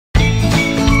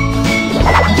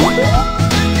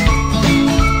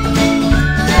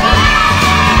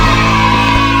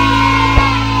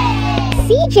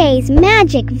CJ's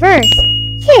MagicVerse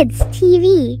Kids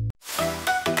TV.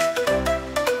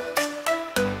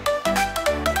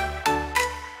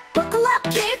 Buckle up,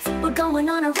 kids, we're going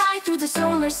on a ride through the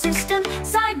solar system,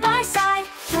 side by side.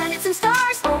 Planets and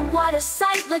stars, oh what a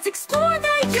sight. Let's explore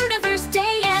the universe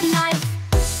day and night.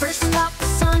 First up, the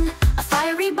sun, a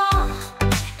fiery ball.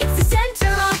 It's the center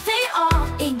of it all.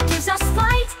 It gives us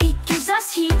light, it gives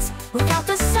us heat. Without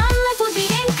the sun, life would be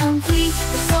incomplete.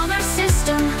 The solar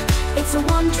system, it's a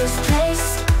wondrous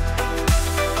place.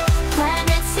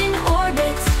 Planets in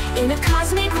orbit, in a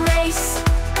cosmic race.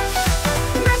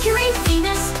 Mercury,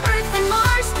 Venus, Earth and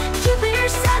Mars, Jupiter,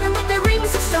 Saturn with their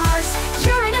rings of stars,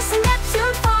 Uranus and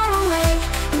Neptune far away.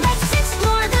 Let's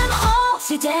explore them all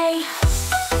today.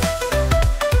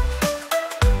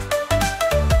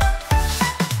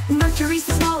 Mercury's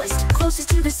the smallest, closest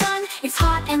to the sun. It's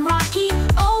hot and rocky,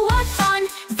 oh what fun.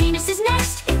 Venus is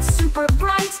next, it's super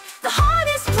bright, the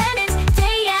hottest planet,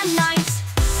 day and night.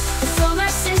 The solar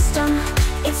system,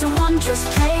 it's a wondrous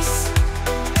place.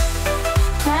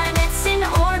 Planets in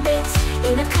orbit,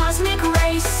 in a cosmic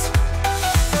race.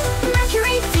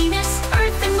 Mercury, Venus,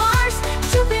 Earth and Mars,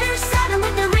 Jupiter, Saturn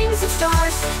with their rings of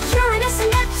stars, Uranus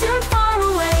and Neptune far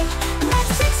away.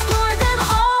 Let's explore them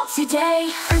all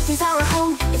today. Earth is our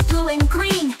home, it's blue and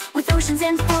green, with oceans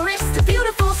and forests, a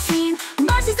beautiful scene.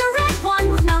 Mars is the red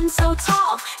one with mountains so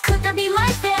tall. Could there be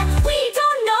life there? We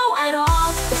don't know at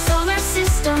all. The solar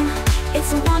system,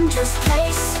 it's a wondrous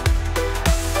place.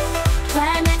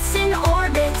 Planets in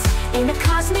orbit, in a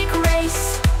cosmic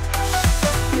race.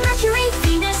 Mercury,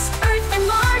 Venus, Earth and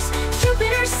Mars,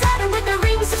 Jupiter, Saturn with their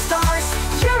rings of stars,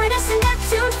 Uranus and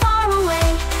Neptune far away.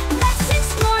 Let's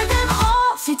explore them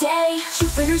all today.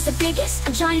 Jupiter's the biggest,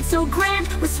 a giant so grand,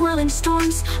 with swirling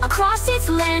storms across its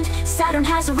land. Saturn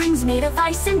has rings made of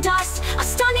ice and dust, a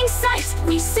stunning sight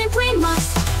we simply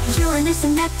must. Uranus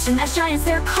and Neptune, as giants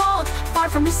they're called, far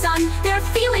from the sun, they're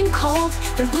feeling cold.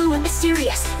 They're blue and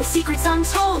mysterious, with secrets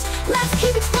untold. Let's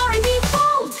keep exploring, be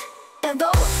bold.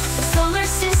 Although the solar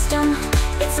system,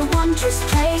 it's a wondrous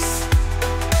place.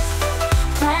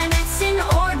 Planets in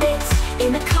orbit,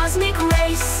 in a cosmic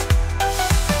race.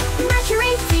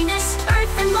 Mercury, Venus,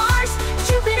 Earth and Mars,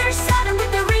 Jupiter, Saturn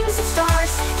with their rings of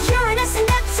stars, Uranus and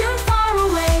Neptune far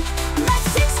away.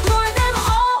 Let's explore them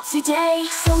all today.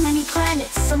 So many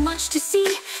planets, so much to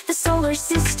see. The solar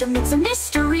system, it's a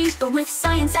mystery, but with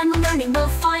science and learning we'll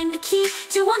find the key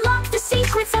to unlock the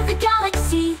secrets of the galaxy.